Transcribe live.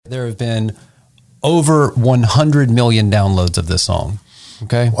There have been over 100 million downloads of this song.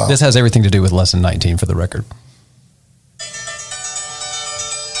 Okay. Wow. This has everything to do with Lesson 19 for the record.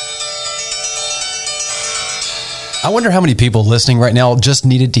 I wonder how many people listening right now just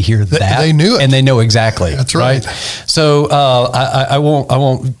needed to hear that. They knew it. And they know exactly. That's right. So I won't.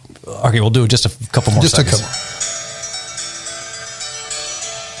 Okay, we'll do just a couple more seconds. Just a couple.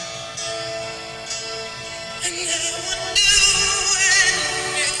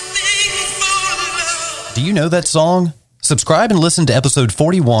 Do you know that song? Subscribe and listen to episode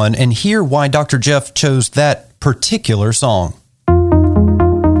 41 and hear why Dr. Jeff chose that particular song.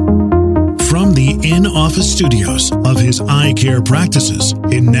 From the in-office studios of his eye care practices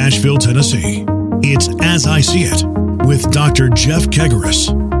in Nashville, Tennessee, it's As I See It with Dr. Jeff Kegaris,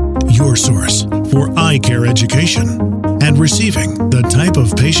 your source for eye care education and receiving the type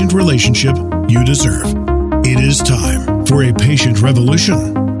of patient relationship you deserve. It is time for a patient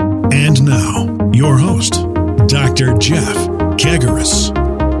revolution. And now, your host, Dr. Jeff Kegaris.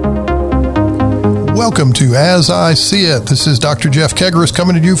 Welcome to As I See It. This is Dr. Jeff Kegaris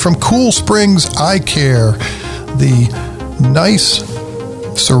coming to you from Cool Springs Eye Care, the nice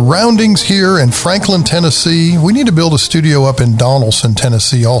surroundings here in Franklin, Tennessee. We need to build a studio up in Donaldson,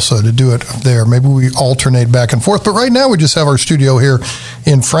 Tennessee also to do it there. Maybe we alternate back and forth, but right now we just have our studio here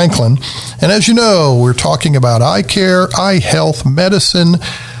in Franklin. And as you know, we're talking about eye care, eye health, medicine,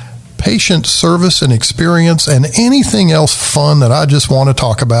 patient service and experience, and anything else fun that I just want to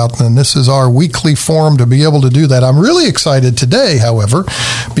talk about. And this is our weekly forum to be able to do that. I'm really excited today, however,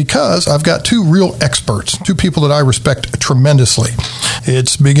 because I've got two real experts, two people that I respect tremendously.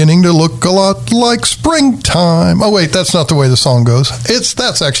 It's beginning to look a lot like springtime. Oh, wait, that's not the way the song goes.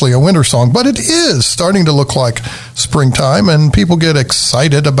 That's actually a winter song, but it is starting to look like springtime, and people get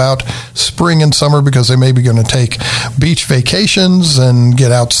excited about spring and summer because they may be going to take beach vacations and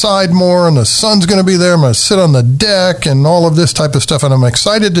get outside more, and the sun's going to be there. I'm going to sit on the deck and all of this type of stuff, and I'm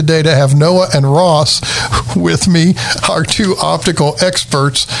excited today to have Noah and Ross with me, our two optical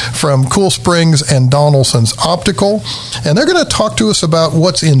experts from Cool Springs and Donaldson's Optical, and they're going to talk to us about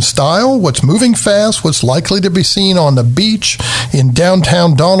what's in style, what's moving fast, what's likely to be seen on the beach in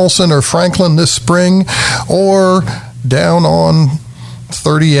downtown Donaldson or Franklin this spring, or down on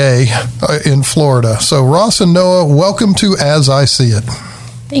 30A in Florida. So Ross and Noah, welcome to As I See It.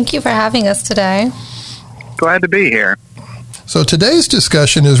 Thank you for having us today. Glad to be here. So today's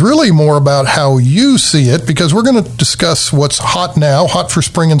discussion is really more about how you see it, because we're going to discuss what's hot now, hot for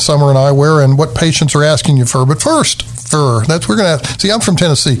spring and summer in eyewear, and what patients are asking you for. But first, we're going to see. I'm from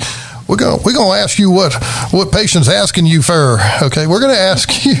Tennessee. We're going to ask you what patients asking you for. Okay, we're going to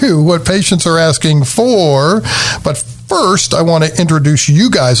ask you what patients are asking for, but first, I want to introduce you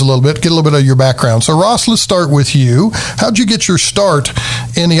guys a little bit, get a little bit of your background. So, Ross, let's start with you. How'd you get your start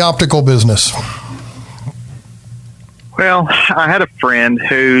in the optical business? Well, I had a friend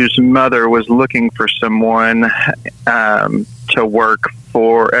whose mother was looking for someone to work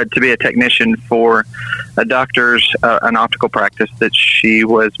for, to be a technician for a doctor's, an optical practice that she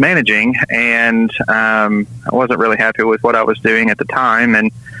was managing. And I wasn't really happy with what I was doing at the time. And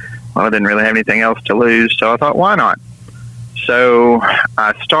I didn't really have anything else to lose. So I thought, why not? So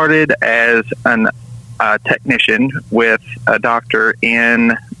I started as a technician with a doctor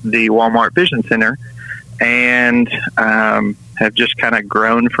in the Walmart Vision Center, and have just kind of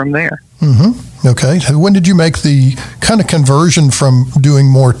grown from there. Mm-hmm. Okay. When did you make the kind of conversion from doing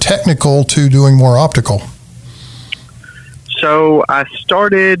more technical to doing more optical? So I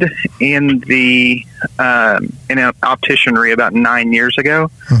started in the in an opticianry about 9 years ago,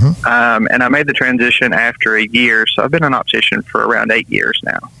 and I made the transition after a year. So I've been an optician for around 8 years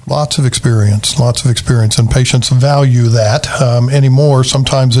now. Lots of experience, and patients value that anymore.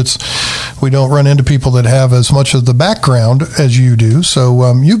 Sometimes we don't run into people that have as much of the background as you do.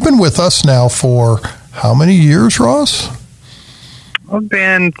 So you've been with us now for how many years, Ross? It's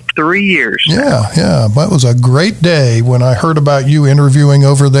been 3 years now. Yeah. That was a great day when I heard about you interviewing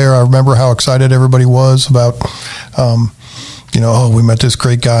over there. I remember how excited everybody was about, we met this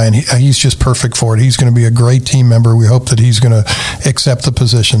great guy, and he's just perfect for it. He's going to be a great team member. We hope that he's going to accept the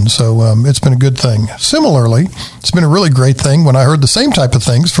position. So it's been a good thing. Similarly, it's been a really great thing when I heard the same type of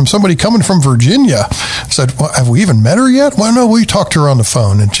things from somebody coming from Virginia. I said, well, have we even met her yet? Well, no, we talked to her on the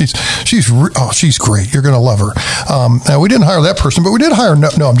phone, and she's great. You're going to love her. Now, we didn't hire that person, but we did hire.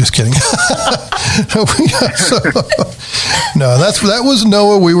 No, I'm just kidding. That was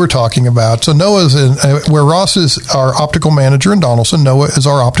Noah we were talking about. So Noah's where Ross is our optical manager in Donaldson. Noah is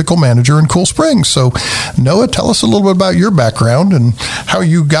our optical manager in Cool Springs. So Noah, tell us a little bit about your background and how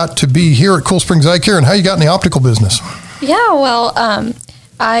you got to be here at Cool Springs Eye Care and how you got in the optical business. Yeah, well,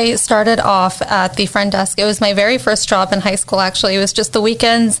 I started off at the front desk. It was my very first job in high school, actually. It was just the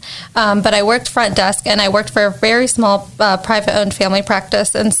weekends, but I worked front desk, and I worked for a very small private-owned family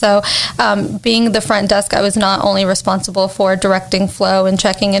practice. And so being the front desk, I was not only responsible for directing flow and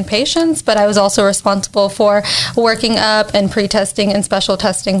checking in patients, but I was also responsible for working up and pre-testing and special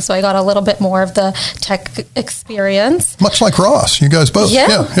testing. So I got a little bit more of the tech experience. Much like Ross, you guys both.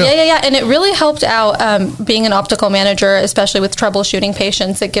 Yeah. And it really helped out being an optical manager, especially with troubleshooting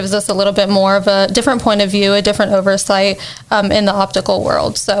patients. It gives us a little bit more of a different point of view, a different oversight in the optical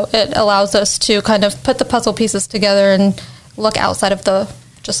world. So it allows us to kind of put the puzzle pieces together and look outside of the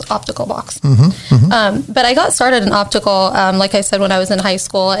just optical box. But I got started in optical, like I said, when I was in high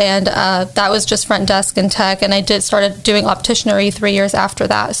school, and that was just front desk and tech. And I started doing opticianry 3 years after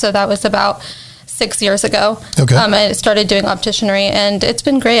that. So that was about 6 years ago. Okay. I started doing opticianry, and it's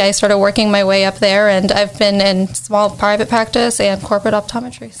been great. I started working my way up there, and I've been in small private practice and corporate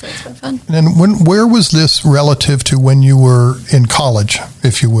optometry, so it's been fun. And where was this relative to when you were in college,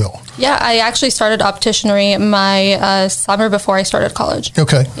 if you will? Yeah, I actually started opticianry my summer before I started college.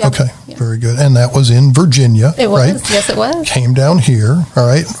 Okay, Yeah. okay. Yeah. Very good. And that was in Virginia, It was. right? Yes, it was. Came down here, all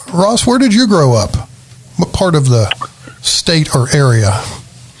right. Ross, where did you grow up? What part of the state or area?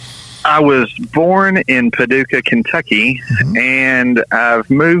 I was born in Paducah, Kentucky, and I've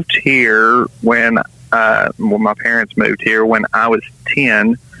moved here when my parents moved here when I was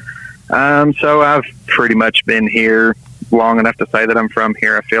 10. So I've pretty much been here long enough to say that I'm from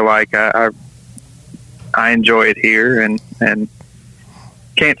here. I feel like I enjoy it here and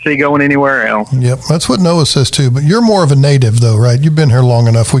can't see going anywhere else. Yep, that's what Noah says too. But you're more of a native, though, right? You've been here long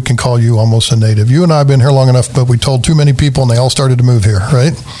enough. We can call you almost a native. You and I have been here long enough, but we told too many people, and they all started to move here,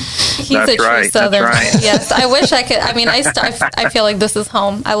 right? He's a true Southern. That's right. Yes, I wish I could. I mean, I feel like this is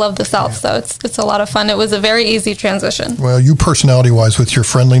home. I love the South, so it's a lot of fun. It was a very easy transition. Well, you personality-wise, with your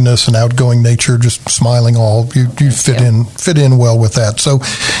friendliness and outgoing nature, just smiling all, you fit in well with that. So,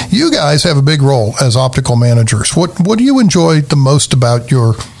 you guys have a big role as optical managers. What do you enjoy the most about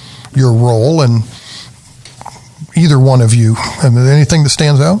your role, and either one of you? Anything that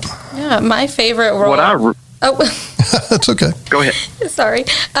stands out? Yeah, my favorite role. That's okay. Go ahead. Sorry.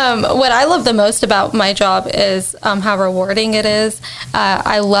 What I love the most about my job is how rewarding it is.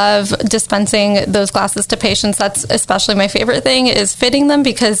 I love dispensing those glasses to patients. That's especially my favorite thing, is fitting them,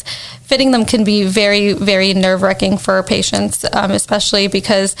 because fitting them can be very, very nerve-wracking for patients, especially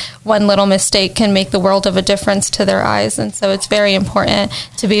because one little mistake can make the world of a difference to their eyes. And so it's very important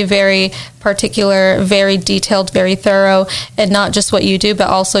to be very particular, very detailed, very thorough, and not just what you do, but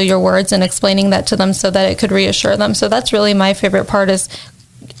also your words, and explaining that to them so that it could reassure them. So that's really my favorite part, is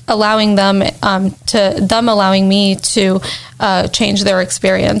allowing them allowing me to change their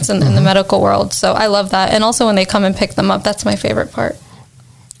experience in the medical world. So I love that. And also when they come and pick them up, that's my favorite part.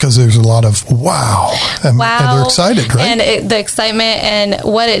 Because there's a lot of wow. And they're excited, right? And the excitement and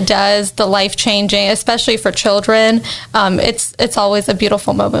what it does, the life-changing, especially for children. It's always a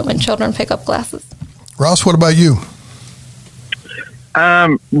beautiful moment when children pick up glasses. Ross, what about you?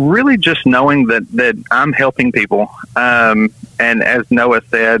 Really just knowing that I'm helping people. And as Noah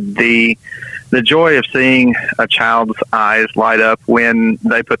said, the joy of seeing a child's eyes light up when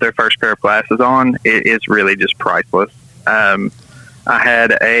they put their first pair of glasses on, it is really just priceless. I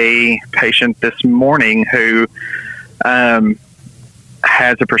had a patient this morning who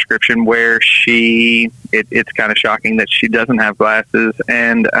has a prescription where it's kind of shocking that she doesn't have glasses.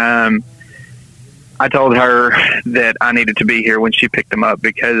 And I told her that I needed to be here when she picked them up,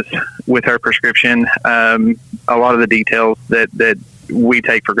 because with her prescription, a lot of the details that we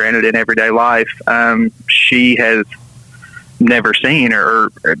take for granted in everyday life, she has never seen,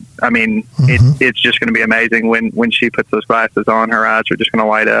 it's just going to be amazing when she puts those glasses on. Her eyes are just going to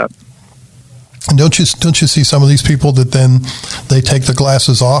light up. And don't you see some of these people that then they take the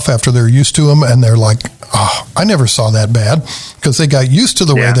glasses off after they're used to them, and they're like, oh, I never saw that bad, because they got used to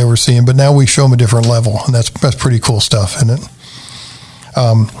the way they were seeing, but now we show them a different level, and that's pretty cool stuff, isn't it?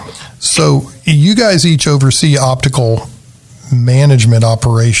 So you guys each oversee optical management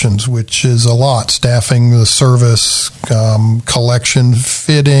operations, which is a lot: staffing the service, collection,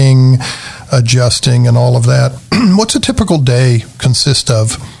 fitting, adjusting, and all of that. What's a typical day consist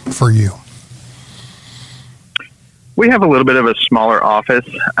of for you? We have a little bit of a smaller office,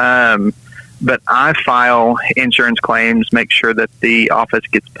 but I file insurance claims, make sure that the office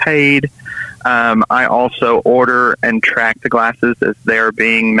gets paid. I also order and track the glasses as they are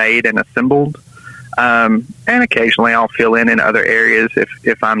being made and assembled. And occasionally I'll fill in other areas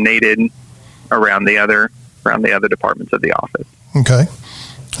if I'm needed around the other departments of the office. Okay.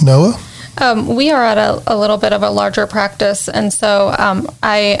 Noah? We are at a little bit of a larger practice, and so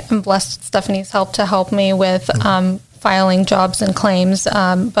I am blessed with Stephanie's help to help me with filing jobs and claims,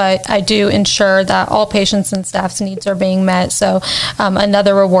 but I do ensure that all patients and staff's needs are being met. So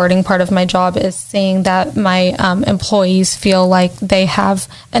another rewarding part of my job is seeing that my employees feel like they have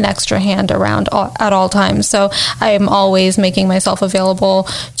an extra hand around at all times. So I am always making myself available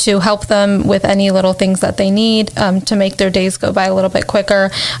to help them with any little things that they need to make their days go by a little bit quicker,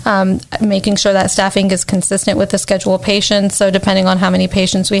 making sure that staffing is consistent with the schedule of patients. So depending on how many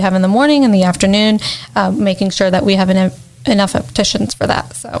patients we have in the morning and the afternoon, making sure that we have enough opticians for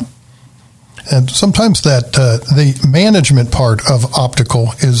that. So, and sometimes that the management part of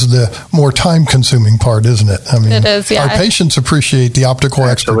optical is the more time-consuming part, isn't it? I mean, it is. Yeah. Our patients appreciate the optical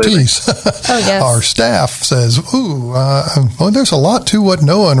expertise. Oh, yes. Our staff says, "Ooh, well, there's a lot to what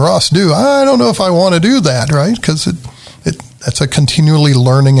Noah and Ross do. I don't know if I want to do that, right?" Because that's a continually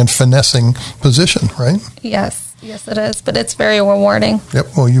learning and finessing position, right? Yes. Yes, it is, but it's very rewarding.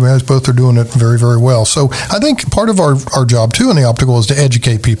 Yep. Well, you guys both are doing it very, very well. So I think part of our job, too, in the optical is to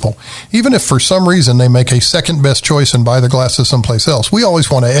educate people. Even if for some reason they make a second best choice and buy the glasses someplace else, we always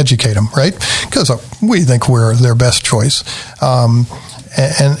want to educate them, right? Because we think we're their best choice.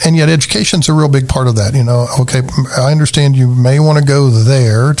 And yet education's a real big part of that. You know, okay, I understand you may want to go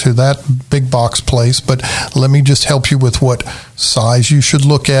there to that big box place, but let me just help you with what size you should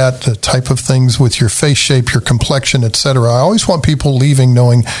look at, the type of things with your face shape, your complexion, etc. I always want people leaving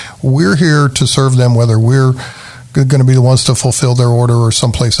knowing we're here to serve them, whether we're going to be the ones to fulfill their order or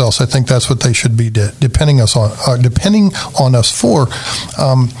someplace else. I think that's what they should be depending on us for.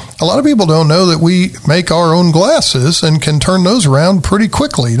 A lot of people don't know that we make our own glasses and can turn those around pretty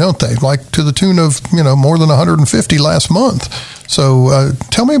quickly, don't they? Like to the tune of, more than 150 last month. So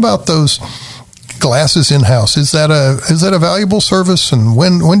tell me about those glasses in-house. Is that a valuable service? And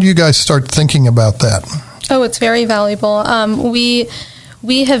when do you guys start thinking about that? Oh, it's very valuable.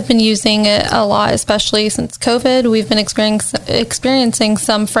 We have been using it a lot, especially since COVID. We've been experiencing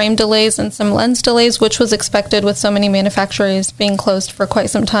some frame delays and some lens delays, which was expected with so many manufacturers being closed for quite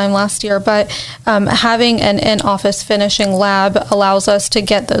some time last year. But having an in-office finishing lab allows us to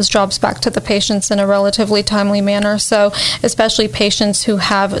get those jobs back to the patients in a relatively timely manner. So especially patients who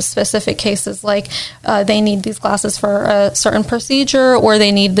have specific cases, like they need these glasses for a certain procedure, or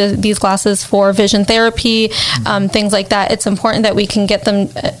they need these glasses for vision therapy, things like that. It's important that we can get them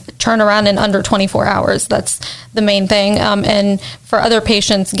turn around in under 24 hours. That's the main thing. And for other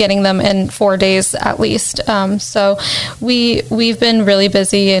patients, getting them in 4 days at least. So we've been really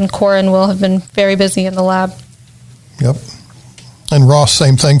busy, and Cora and Will have been very busy in the lab. Yep. And Ross,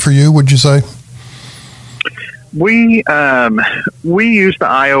 same thing for you, would you say? We use the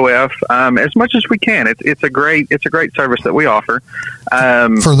IOF as much as we can. It's a great service that we offer.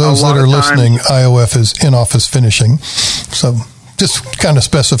 For those that are listening, IOF is in-office finishing. So just kind of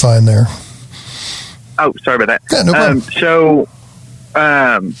specifying there. Oh, sorry about that. Yeah, no problem. So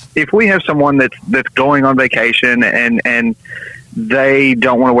if we have someone that's going on vacation and they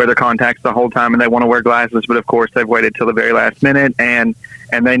don't want to wear their contacts the whole time and they want to wear glasses, but of course they've waited till the very last minute and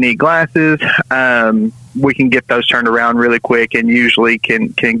they need glasses, we can get those turned around really quick and usually can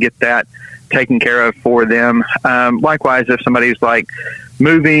get that taken care of for them. Likewise, if somebody's like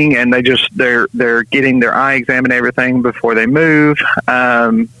moving and they're getting their eye exam and everything before they move,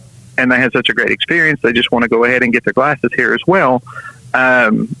 and they had such a great experience, they just want to go ahead and get their glasses here as well.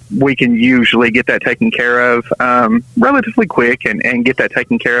 We can usually get that taken care of relatively quick and get that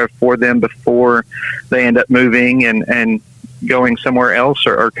taken care of for them before they end up moving and going somewhere else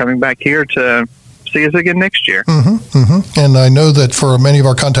or coming back here to see us again next year. Mm-hmm, mm-hmm. And I know that for many of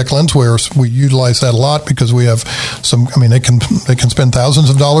our contact lens wearers, we utilize that a lot because we have they can spend thousands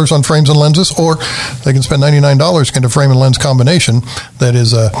of dollars on frames and lenses, or they can spend $99 get a frame and lens combination that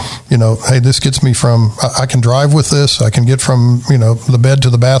is hey, this gets me from, I can drive with this, I can get from, the bed to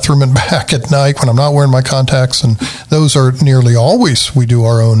the bathroom and back at night when I'm not wearing my contacts. And those are nearly always, we do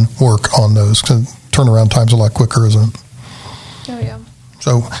our own work on those. Turnaround time's a lot quicker, isn't it? Oh, yeah.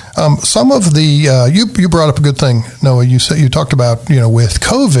 So some of the you brought up a good thing, Noah. You talked about with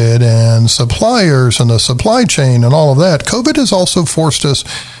COVID and suppliers and the supply chain and all of that. COVID has also forced us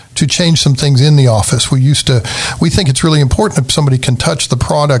to change some things in the office. We think it's really important if somebody can touch the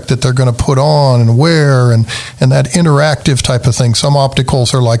product that they're going to put on and wear and that interactive type of thing. Some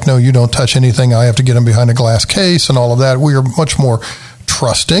opticals are like, no, you don't touch anything. I have to get them behind a glass case and all of that. We are much more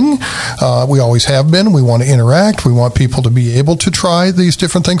trusting. We always have been. We want to interact. We want people to be able to try these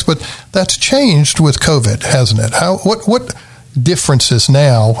different things, but that's changed with COVID, hasn't it? What differences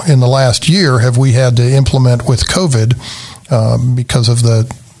now in the last year have we had to implement with COVID because of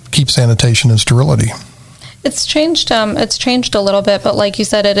the keep sanitation and sterility. It's changed a little bit, but like you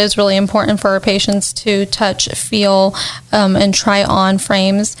said, it is really important for our patients to touch, feel, and try on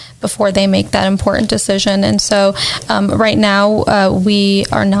frames before they make that important decision. And so right now, we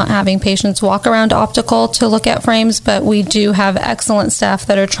are not having patients walk around Optical to look at frames, but we do have excellent staff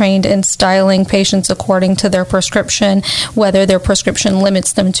that are trained in styling patients according to their prescription, whether their prescription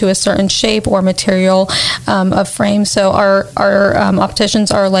limits them to a certain shape or material of frame. So our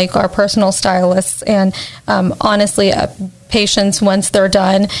opticians are like our personal stylists, and honestly, patients, once they're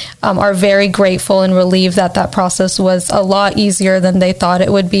done, are very grateful and relieved that process was a lot easier than they thought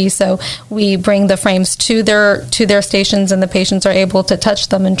it would be. So we bring the frames to their stations, and the patients are able to touch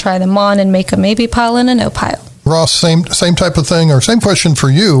them and try them on and make a maybe pile and a no pile. Ross, same type of thing, or same question for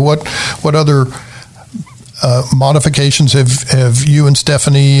you. What other modifications have you and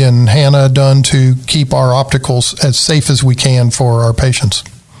Stephanie and Hannah done to keep our opticals as safe as we can for our patients?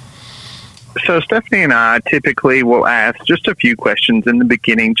 So Stephanie and I typically will ask just a few questions in the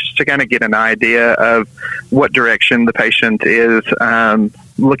beginning just to kind of get an idea of what direction the patient is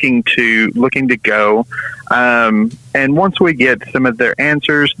looking to go. And once we get some of their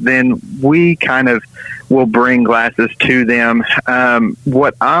answers, then we kind of will bring glasses to them.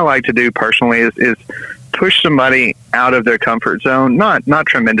 What I like to do personally is push somebody out of their comfort zone, not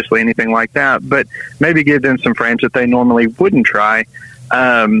tremendously anything like that, but maybe give them some frames that they normally wouldn't try.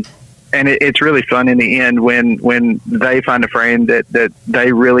 And it's really fun in the end when they find a frame that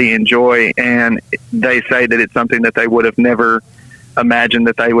they really enjoy, and they say that it's something that they would have never imagined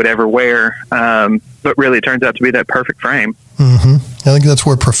that they would ever wear. But really it turns out to be that perfect frame. Mm-hmm. I think that's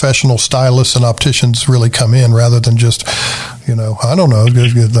where professional stylists and opticians really come in, rather than just, I don't know,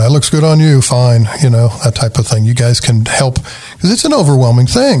 that looks good on you, fine, that type of thing. You guys can help, because it's an overwhelming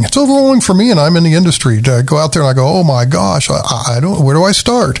thing. It's overwhelming for me, and I'm in the industry. To go out there and I go, oh my gosh, I don't, where do I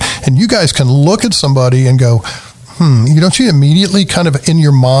start? And you guys can look at somebody and go, don't you immediately kind of in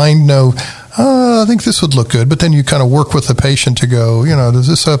your mind know, I think this would look good, but then you kind of work with the patient to go, does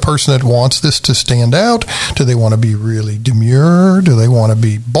this a person that wants this to stand out? Do they want to be really demure? Do they want to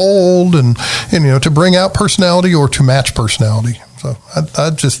be bold and to bring out personality or to match personality? So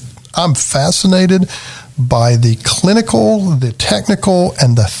I'm fascinated by the clinical, the technical,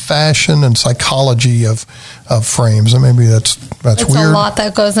 and the fashion and psychology of frames. And maybe that's it's weird. A lot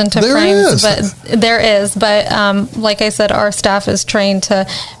that goes into frames, but like I said, our staff is trained to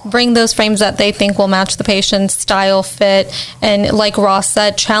bring those frames that they think will match the patient's style, fit, and like Ross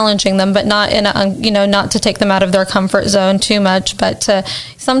said, challenging them, but not in not to take them out of their comfort zone too much, but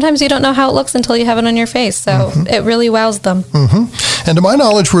sometimes you don't know how it looks until you have it on your face, so it really wows them. Mm-hmm. And to my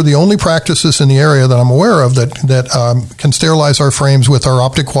knowledge, we're the only practices in the area that I'm aware of that can sterilize our frames with our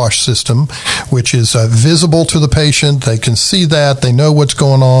Optic Wash system, which is visible to the patient. They can see that. They know what's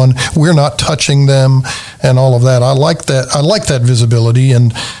going on. We're not touching them and all of that. I like that visibility.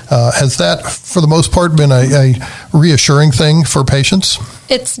 And has that, for the most part, been a reassuring thing for patients?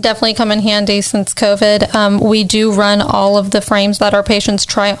 It's definitely come in handy since COVID. We do run all of the frames that our patients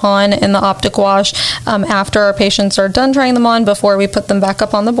try on in the Optic Wash after our patients are done trying them on, before we put them back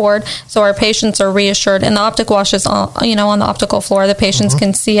up on the board. So our patients are reassured. And the Optic Wash is on the optical floor. The patients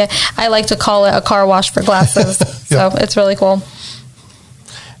can see it. I like to call it a car wash for glasses. So it's really cool.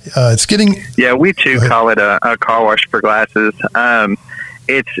 It's getting... Yeah, we too call it a car wash for glasses.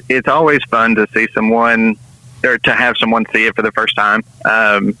 It's always fun to see someone, or to have someone see it for the first time.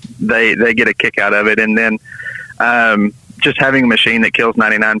 They get a kick out of it. And then just having a machine that kills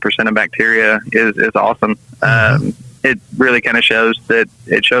 99% of bacteria is awesome. It really kind of shows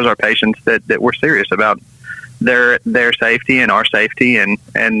our patients that we're serious about their safety and our safety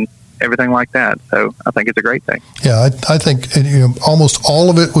and everything like that. So I think it's a great thing. Yeah, I think almost all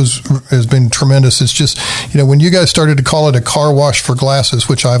of it has been tremendous. It's just, when you guys started to call it a car wash for glasses,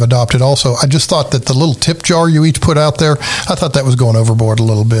 which I've adopted also, I just thought that the little tip jar you each put out there, I thought that was going overboard a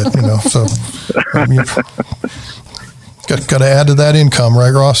little bit, So got to add to that income,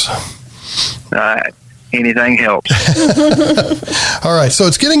 right, Ross? Anything helps. All right, so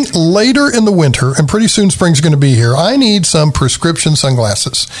it's getting later in the winter, and pretty soon spring's going to be here. I need some prescription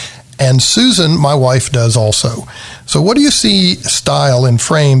sunglasses. And Susan, my wife, does also. So what do you see style in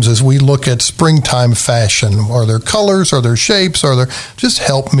frames as we look at springtime fashion? Are there colors? Are there shapes? Just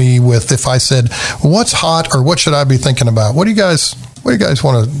help me with, if I said, what's hot or what should I be thinking about? What do you guys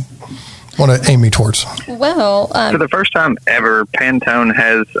want to aim me towards? Well, for the first time ever, Pantone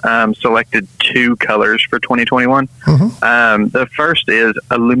has selected two colors for 2021. The first is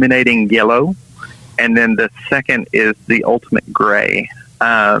illuminating yellow, and then the second is the ultimate gray.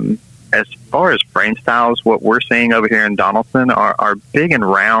 as far as frame styles, what we're seeing over here in Donaldson are big and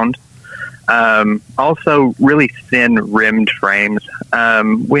round. Also really thin rimmed frames.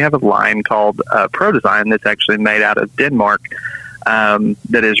 We have a line called Pro Design that's actually made out of Denmark,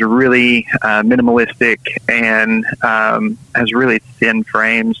 that is really minimalistic and has really thin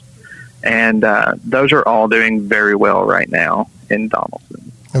frames. And those are all doing very well right now in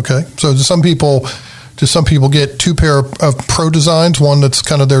Donaldson. Okay. So do some people get two pair of Pro Designs, one that's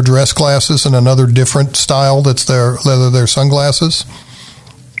kind of their dress glasses and another different style that's their sunglasses?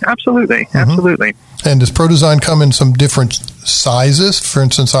 Absolutely. Absolutely. And does Pro Design come in some different sizes? For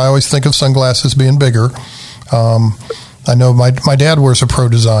instance, I always think of sunglasses being bigger. I know my dad wears a Pro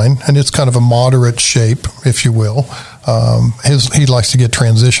Design, and it's kind of a moderate shape, if you will. He likes to get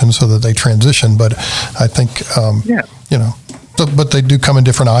transition so that they transition, but I think, but they do come in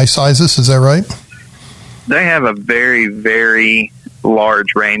different eye sizes. Is that right? They have a very, very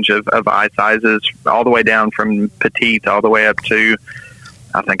large range of eye sizes, all the way down from petite all the way up to,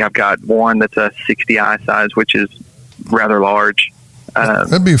 I think I've got one that's a 60 eye size, which is rather large.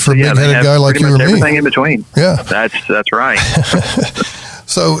 That'd be for a big-headed guy like you or me. Everything in between. Yeah. That's right.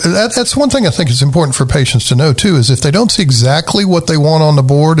 So that's one thing I think is important for patients to know, too, is if they don't see exactly what they want on the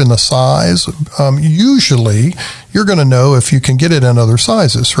board in the size, usually you're going to know if you can get it in other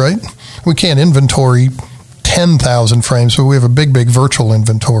sizes, right? We can't inventory 10,000 frames, but we have a big, big virtual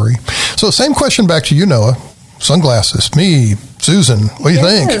inventory. So same question back to you, Noah. Sunglasses, me, Susan, what do you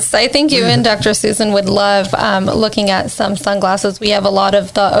think? Yes, I think you and Dr. Susan would love looking at some sunglasses. We have a lot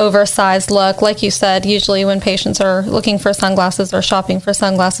of the oversized look. Like you said, usually when patients are looking for sunglasses or shopping for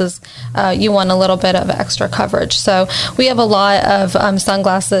sunglasses, you want a little bit of extra coverage. So we have a lot of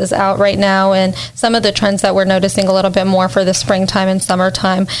sunglasses out right now, and some of the trends that we're noticing a little bit more for the springtime and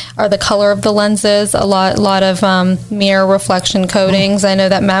summertime are the color of the lenses, a lot of mirror reflection coatings. I know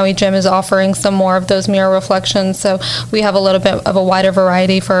that Maui Gym is offering some more of those mirror reflections, so we have a little bit of a wider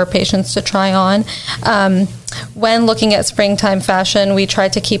variety for our patients to try on. When looking at springtime fashion, we try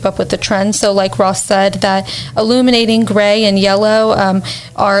to keep up with the trends. So like Ross said, that illuminating gray and yellow,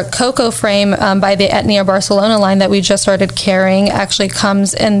 our Cocoa frame by the Etnia Barcelona line that we just started carrying actually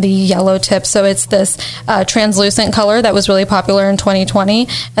comes in the yellow tip. So it's this translucent color that was really popular in 2020.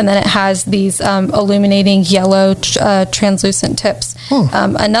 And then it has these illuminating yellow translucent tips.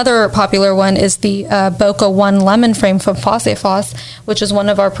 Another popular one is the Boca 1 lemon frame from Fosse Foss, which is one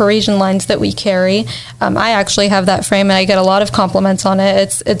of our Parisian lines that we carry. I actually have that frame, and I get a lot of compliments on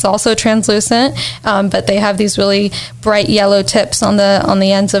it. It's also translucent, but they have these really bright yellow tips on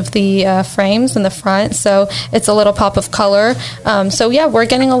the ends of the frames in the front, so it's a little pop of color. We're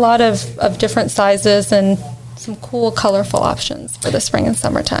getting a lot of different sizes and some cool, colorful options for the spring and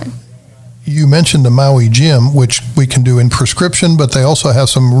summertime. You mentioned the Maui Gym, which we can do in prescription, but they also have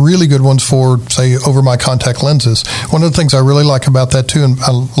some really good ones for, say, over my contact lenses. One of the things I really like about that, too, and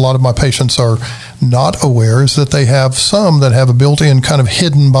a lot of my patients are not aware, is that they have some that have a built-in kind of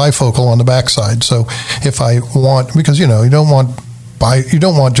hidden bifocal on the backside. So if I want, because, you don't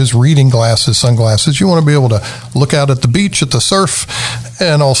want just reading glasses, sunglasses. You want to be able to look out at the beach, at the surf,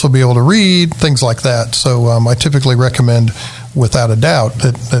 and also be able to read, things like that. So I typically recommend, without a doubt,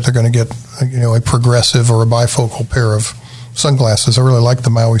 that they're going to get a progressive or a bifocal pair of sunglasses. I really like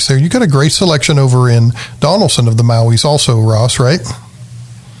the Mauis there. You got a great selection over in Donaldson of the Mauis also, Ross, right?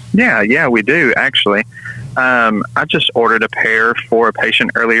 Yeah, we do, actually. I just ordered a pair for a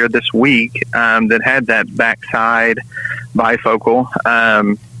patient earlier this week that had that backside bifocal.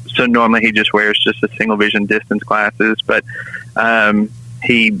 So normally he just wears just a single vision distance glasses, but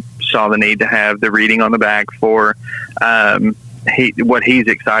he saw the need to have the reading on the back for what he's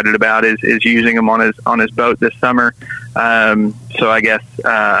excited about is using them on his boat this summer. So I guess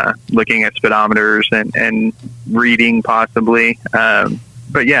looking at speedometers and reading possibly.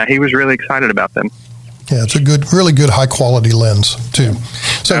 But yeah, he was really excited about them. Yeah, it's a really good high quality lens too.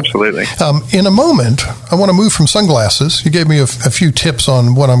 So, absolutely. In a moment, I want to move from sunglasses. You gave me a few tips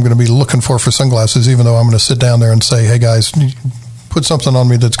on what I'm going to be looking for sunglasses, even though I'm going to sit down there and say, hey guys, put something on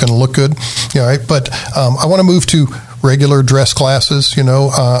me that's going to look good. Yeah, right. But I want to move to regular dress glasses.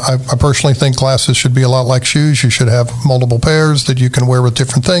 I personally think glasses should be a lot like shoes. You should have multiple pairs that you can wear with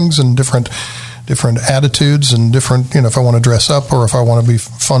different things and different attitudes and different, if I want to dress up or if I want to be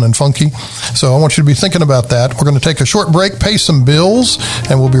fun and funky. So I want you to be thinking about that. We're going to take a short break, pay some bills,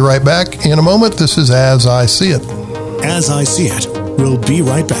 and we'll be right back in a moment. This is As I See It. As I See It. We'll be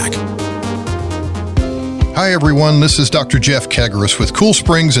right back. Hi, everyone. This is Dr. Jeff Kegaris with Cool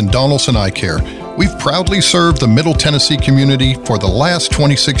Springs and Donaldson Eye Care. We've proudly served the Middle Tennessee community for the last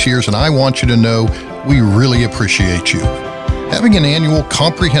 26 years, and I want you to know we really appreciate you. Having an annual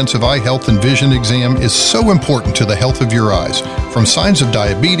comprehensive eye health and vision exam is so important to the health of your eyes. From signs of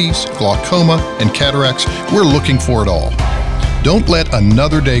diabetes, glaucoma, and cataracts, we're looking for it all. Don't let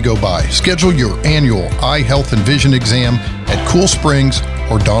another day go by. Schedule your annual eye health and vision exam at Cool Springs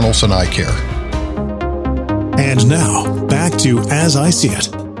or Donaldson Eye Care. And now, back to As I See It.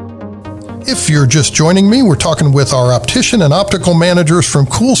 If you're just joining me, we're talking with our optician and optical managers from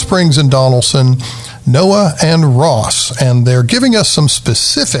Cool Springs and Donaldson, Noah and Ross, and they're giving us some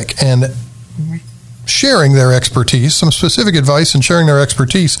specific and sharing their expertise, some specific advice and sharing their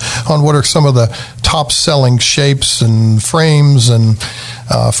expertise on what are some of the top-selling shapes and frames and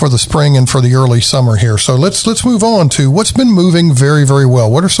for the spring and for the early summer here. So let's move on to what's been moving very, very well.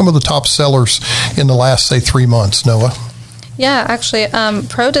 What are some of the top sellers in the last, say, 3 months, Noah? Yeah, actually,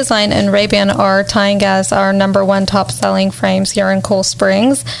 Pro Design and Ray-Ban are tying as our number one top-selling frames here in Cool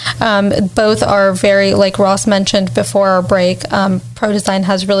Springs. Both are very, like Ross mentioned before our break, Pro Design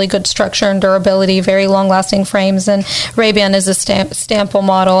has really good structure and durability, very long-lasting frames, and Ray-Ban is a stample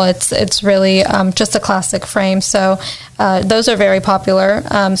model. It's really just a classic frame, so those are very popular.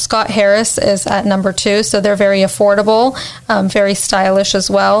 Scott Harris is at number 2, so they're very affordable, very stylish as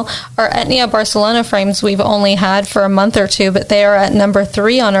well. Our Etnia Barcelona frames we've only had for a month or two, but they are at number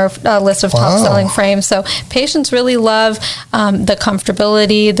 3 on our list of top-selling frames. So patients really love the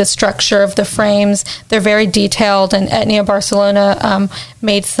comfortability, the structure of the frames. They're very detailed, and Etnia Barcelona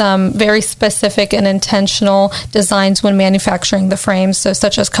made some very specific and intentional designs when manufacturing the frames, so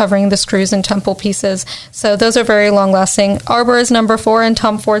such as covering the screws and temple pieces. So those are very long-lasting. Arbor is number 4, and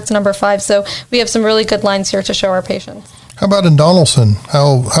Tom Ford's number 5. So we have some really good lines here to show our patients. How about in Donaldson?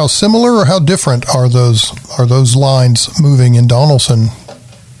 How similar or how different are those lines moving in Donaldson?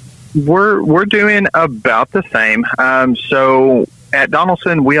 We're doing about the same. So at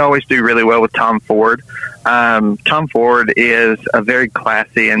Donaldson, we always do really well with Tom Ford. Tom Ford is a very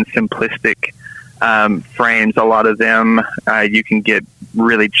classy and simplistic frames. A lot of them you can get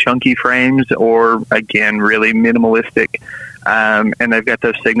really chunky frames, or again really minimalistic. And they've got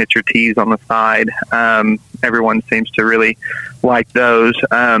those signature T's on the side. Everyone seems to really like those.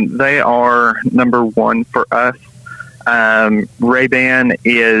 They are number 1 for us. Ray-Ban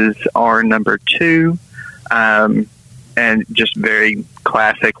is our number 2, and just very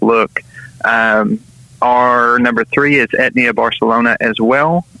classic look. Our number 3 is Etnia Barcelona as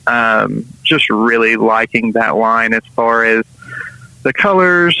well. Just really liking that line as far as the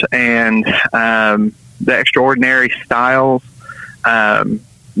colors and the extraordinary styles.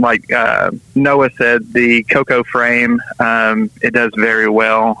 Like Noah said, the Cocoa frame, it does very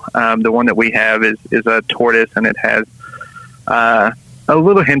well. The one that we have is a tortoise, and it has a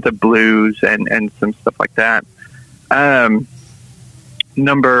little hint of blues and some stuff like that.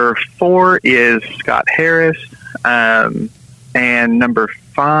 Number 4 is Scott Harris, and number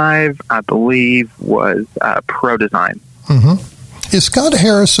 5, I believe, was Pro Design. Mm-hmm. Is Scott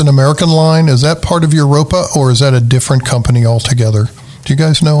Harris an American line? Is that part of Europa, or is that a different company altogether? Do you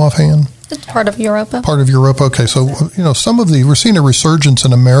guys know offhand? It's part of Europa. Part of Europa. Okay, so we're seeing a resurgence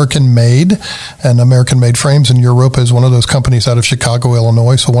in American-made frames, and Europa is one of those companies out of Chicago,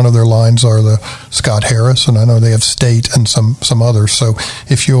 Illinois. So one of their lines are the Scott Harris, and I know they have State and some others. So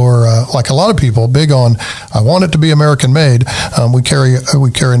if you're like a lot of people, big on I want it to be American-made, we carry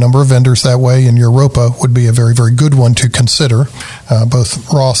a number of vendors that way, and Europa would be a very, very good one to consider.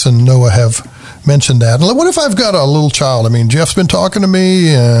 Both Ross and Noah have mentioned that. What if I've got a little child? I mean, Jeff's been talking to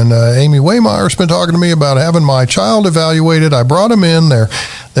me, and Amy Waymeyer's been talking to me about having my child evaluated. I brought them in.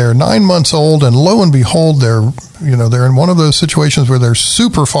 They're 9 months old, and lo and behold, they're in one of those situations where they're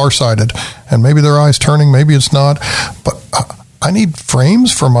super farsighted, and maybe their eye's turning, maybe it's not. But I need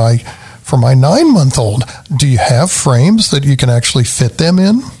frames for my 9-month-old. Do you have frames that you can actually fit them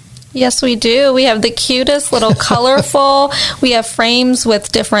in? Yes, we do. We have the cutest little colorful. We have frames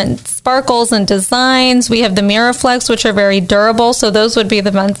with different sparkles and designs. We have the Miraflex, which are very durable. So those would be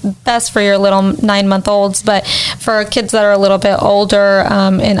the best for your little 9-month-olds. But for kids that are a little bit older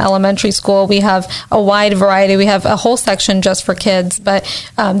in elementary school, we have a wide variety. We have a whole section just for kids. But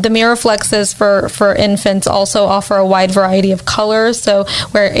the Miraflexes for infants also offer a wide variety of colors. So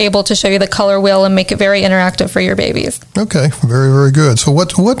we're able to show you the color wheel and make it very interactive for your babies. Okay, very, very good. So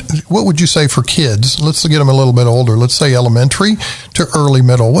what would you say for kids? Let's get them a little bit older. Let's say elementary to early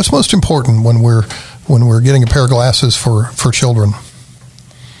middle. What's most important when we're getting a pair of glasses for children?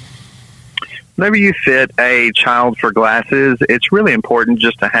 Whenever you fit a child for glasses, it's really important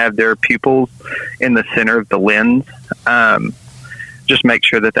just to have their pupils in the center of the lens. Just make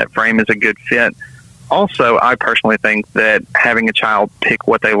sure that frame is a good fit. Also, I personally think that having a child pick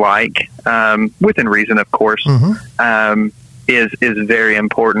what they like, within reason, of course, is very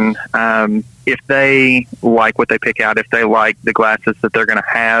important. If they like what they pick out, if they like the glasses that they're going to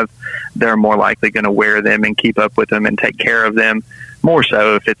have, they're more likely going to wear them and keep up with them and take care of them, more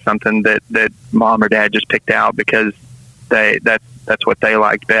so if it's something that mom or dad just picked out because that's what they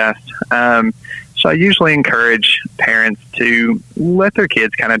liked best. So I usually encourage parents to let their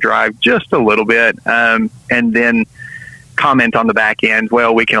kids kind of drive just a little bit, and then comment on the back end,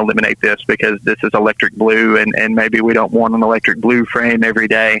 well, we can eliminate this because this is electric blue, and maybe we don't want an electric blue frame every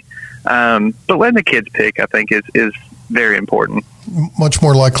day. But letting the kids pick, I think, is very important. Much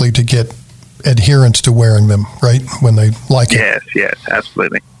more likely to get adherence to wearing them, right, when they like it. Yes,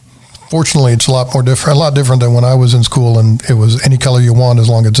 absolutely. Fortunately, it's a lot different than when I was in school, and it was any color you want as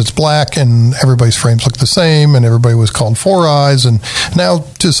long as it's black, and everybody's frames look the same, and everybody was called Four Eyes. And now,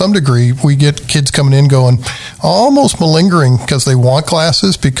 to some degree, we get kids coming in going almost malingering because they want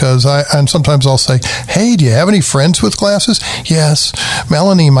glasses. And sometimes I'll say, "Hey, do you have any friends with glasses?" "Yes,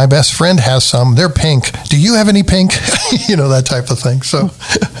 Melanie, my best friend, has some. They're pink. Do you have any pink?" That type of thing. So,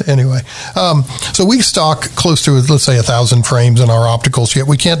 anyway, so we stock close to, let's say, 1,000 frames in our opticals. Yet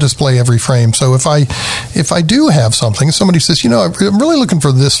we can't display every frame. So if I do have something, somebody says, I'm really looking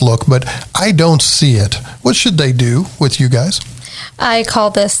for this look, but I don't see it, what should they do with you guys? I call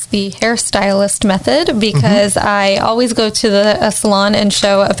this the hairstylist method because I always go to a salon and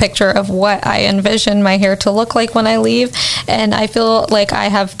show a picture of what I envision my hair to look like when I leave. And I feel like I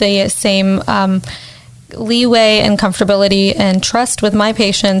have the same leeway and comfortability and trust with my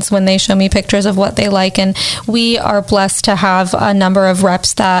patients when they show me pictures of what they like. And we are blessed to have a number of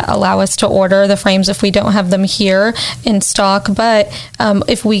reps that allow us to order the frames if we don't have them here in stock. But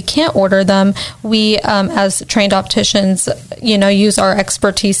if we can't order them, we, as trained opticians, use our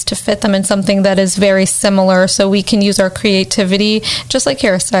expertise to fit them in something that is very similar. So we can use our creativity just like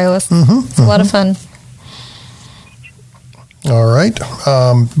hairstylists. It's a lot of fun. All right.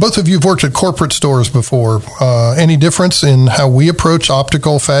 Both of you have worked at corporate stores before. Any difference in how we approach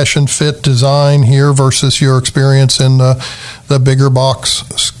optical, fashion, fit, design here versus your experience in the bigger box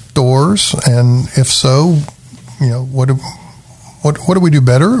stores? And if so, what do we do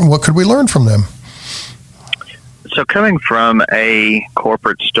better, and what could we learn from them? So coming from a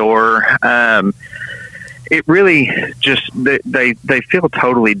corporate store, it really just, they feel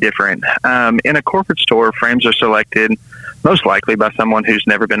totally different. In a corporate store, frames are selected most likely by someone who's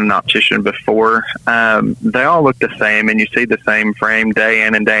never been an optician before. They all look the same, and you see the same frame day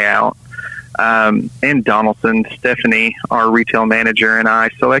in and day out. In Donaldson, Stephanie, our retail manager, and I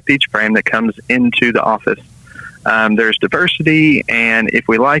select each frame that comes into the office. There's diversity, and if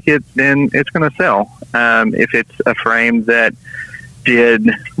we like it, then it's going to sell. If it's a frame that did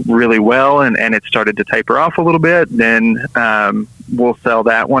really well and it started to taper off a little bit, then we'll sell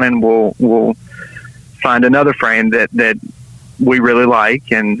that one, and we'll find another frame that we really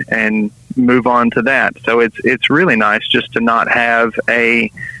like and move on to that. So it's really nice just to not have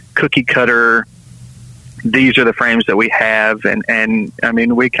a cookie cutter, these are the frames that we have, and I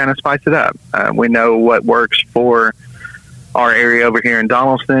mean, we kind of spice it up. We know what works for our area over here in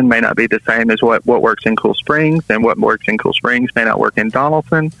Donaldson may not be the same as what works in Cool Springs, and what works in Cool Springs may not work in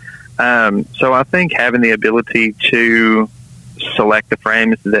Donaldson. So I think having the ability to select the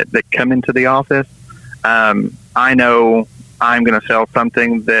frames that come into the office, I know I'm going to sell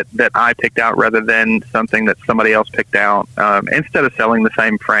something that I picked out rather than something that somebody else picked out, instead of selling the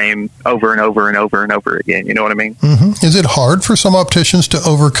same frame over and over and over and over again. You know what I mean? Mm-hmm. Is it hard for some opticians to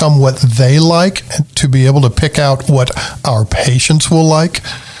overcome what they like, to be able to pick out what our patients will like?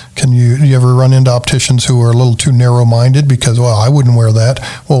 Do you ever run into opticians who are a little too narrow-minded because, well, I wouldn't wear that?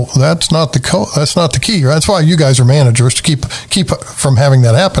 Well, that's not the key. That's why you guys are managers, to keep from having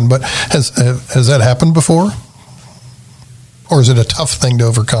that happen. But has that happened before? Or is it a tough thing to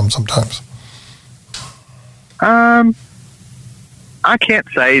overcome sometimes? I can't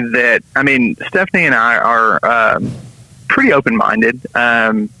say that. I mean, Stephanie and I are pretty open-minded.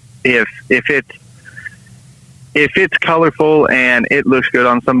 If it's colorful and it looks good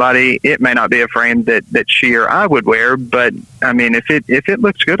on somebody, it may not be a frame that she or I would wear. But I mean, if it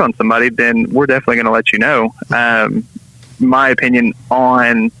looks good on somebody, then we're definitely going to let you know. My opinion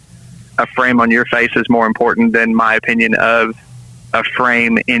on a frame on your face is more important than my opinion of a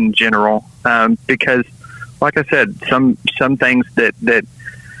frame in general. Because like I said, some things that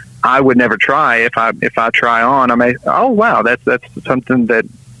I would never try, if I try on, I may, oh wow, that's something that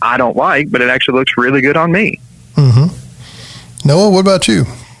I don't like, but it actually looks really good on me. Mm-hmm. Noah, what about you?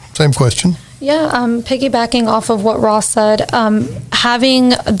 Same question. Yeah, piggybacking off of what Ross said, having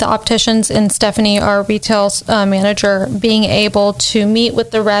the opticians and Stephanie, our retail manager, being able to meet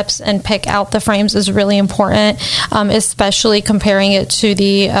with the reps and pick out the frames is really important, especially comparing it to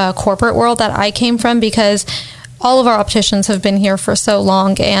the corporate world that I came from, because all of our opticians have been here for so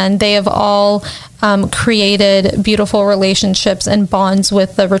long, and they have all created beautiful relationships and bonds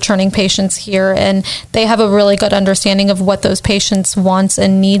with the returning patients here, and they have a really good understanding of what those patients' wants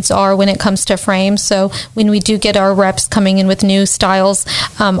and needs are when it comes to frames. So when we do get our reps coming in with new styles,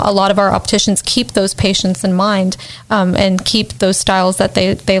 a lot of our opticians keep those patients in mind and keep those styles that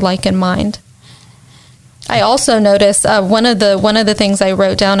they like in mind. I also noticed one of the things I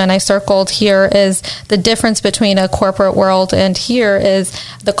wrote down and I circled here is the difference between a corporate world and here is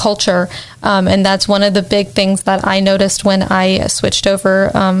the culture. And that's one of the big things that I noticed when I switched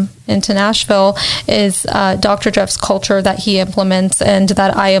over into Nashville is Dr. Jeff's culture that he implements and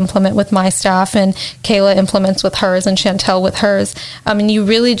that I implement with my staff, and Kayla implements with hers and Chantel with hers. And you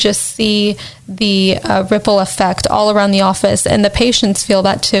really just see the ripple effect all around the office, and the patients feel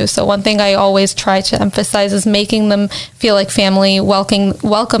that too. So one thing I always try to emphasize is making them feel like family,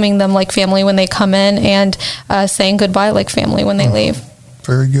 welcoming them like family when they come in, and saying goodbye like family when they leave.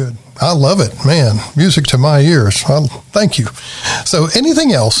 Very good. I love it, man. Music to my ears. Well, thank you. So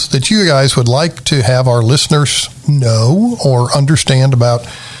anything else that you guys would like to have our listeners know or understand about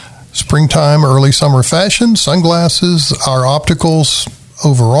springtime, early summer fashion, sunglasses, our opticals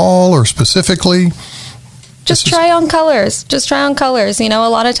overall or specifically? Just try on colors. Just try on colors. You know, a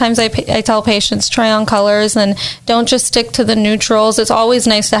lot of times I tell patients, try on colors and don't just stick to the neutrals. It's always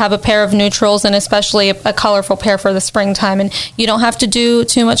nice to have a pair of neutrals, and especially a colorful pair for the springtime. And you don't have to do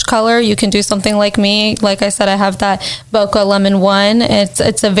too much color. You can do something like me. Like I said, I have that Boca Lemon 1.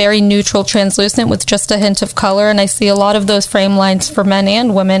 It's a very neutral translucent with just a hint of color. And I see a lot of those frame lines for men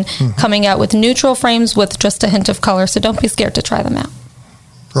and women coming out with neutral frames with just a hint of color. So don't be scared to try them out.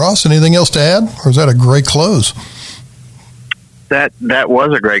 Ross, anything else to add, or is that a great close? That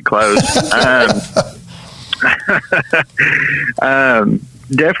was a great close.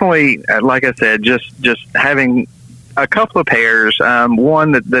 Definitely, like I said, just having a couple of pairs.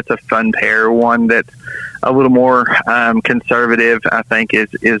 One that's a fun pair. One that's a little more conservative, I think,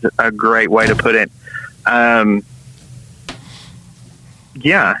 is a great way to put it. At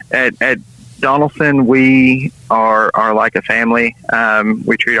Donaldson, we are like a family.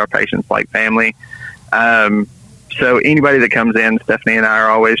 We treat our patients like family. So anybody that comes in, Stephanie and I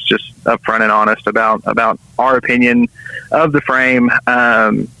are always just upfront and honest about our opinion of the frame.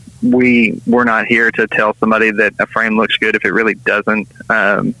 We're not here to tell somebody that a frame looks good if it really doesn't.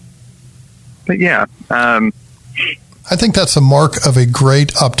 I think that's a mark of a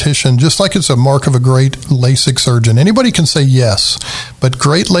great optician, just like it's a mark of a great LASIK surgeon. Anybody can say yes, but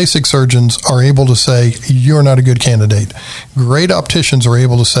great LASIK surgeons are able to say, you're not a good candidate. Great opticians are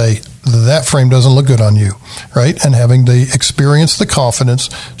able to say, that frame doesn't look good on you, right? And having the experience, the confidence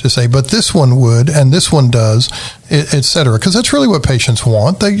to say, but this one would, and this one does, et cetera. Because that's really what patients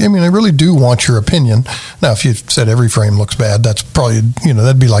want. They really do want your opinion. Now, if you said every frame looks bad, that's probably,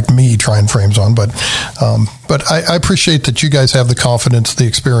 that'd be like me trying frames on. But I appreciate that you guys have the confidence, the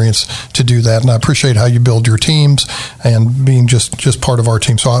experience to do that. And I appreciate how you build your teams and being just part of our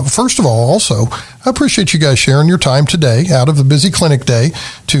team. So first of all, also, I appreciate you guys sharing your time today out of the busy clinic day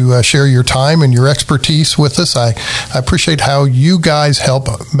to share your time and your expertise with us. I appreciate how you guys help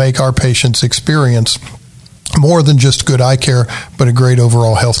make our patients experience more than just good eye care, but a great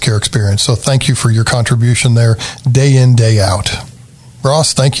overall healthcare experience. So thank you for your contribution there day in, day out.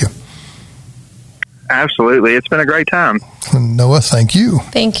 Ross, thank you. Absolutely. It's been a great time. Noah, thank you.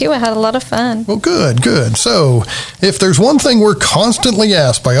 Thank you. I had a lot of fun. Well, good. So if there's one thing we're constantly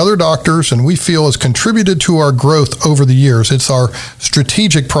asked by other doctors and we feel has contributed to our growth over the years, it's our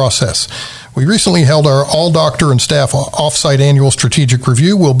strategic process. We recently held our all-doctor and staff off-site annual strategic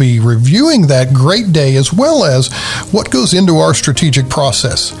review. We'll be reviewing that great day as well as what goes into our strategic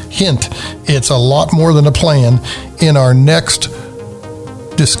process. Hint, it's a lot more than a plan in our next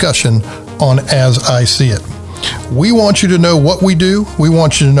discussion on As I See It. We want you to know what we do. We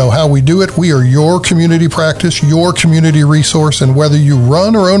want you to know how we do it. We are your community practice, your community resource, and whether you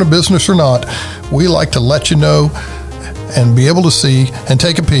run or own a business or not, we like to let you know and be able to see and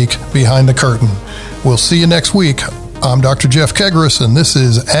take a peek behind the curtain. We'll see you next week. I'm Dr. Jeff Kegaris, and this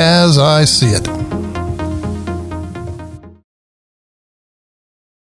is As I See It.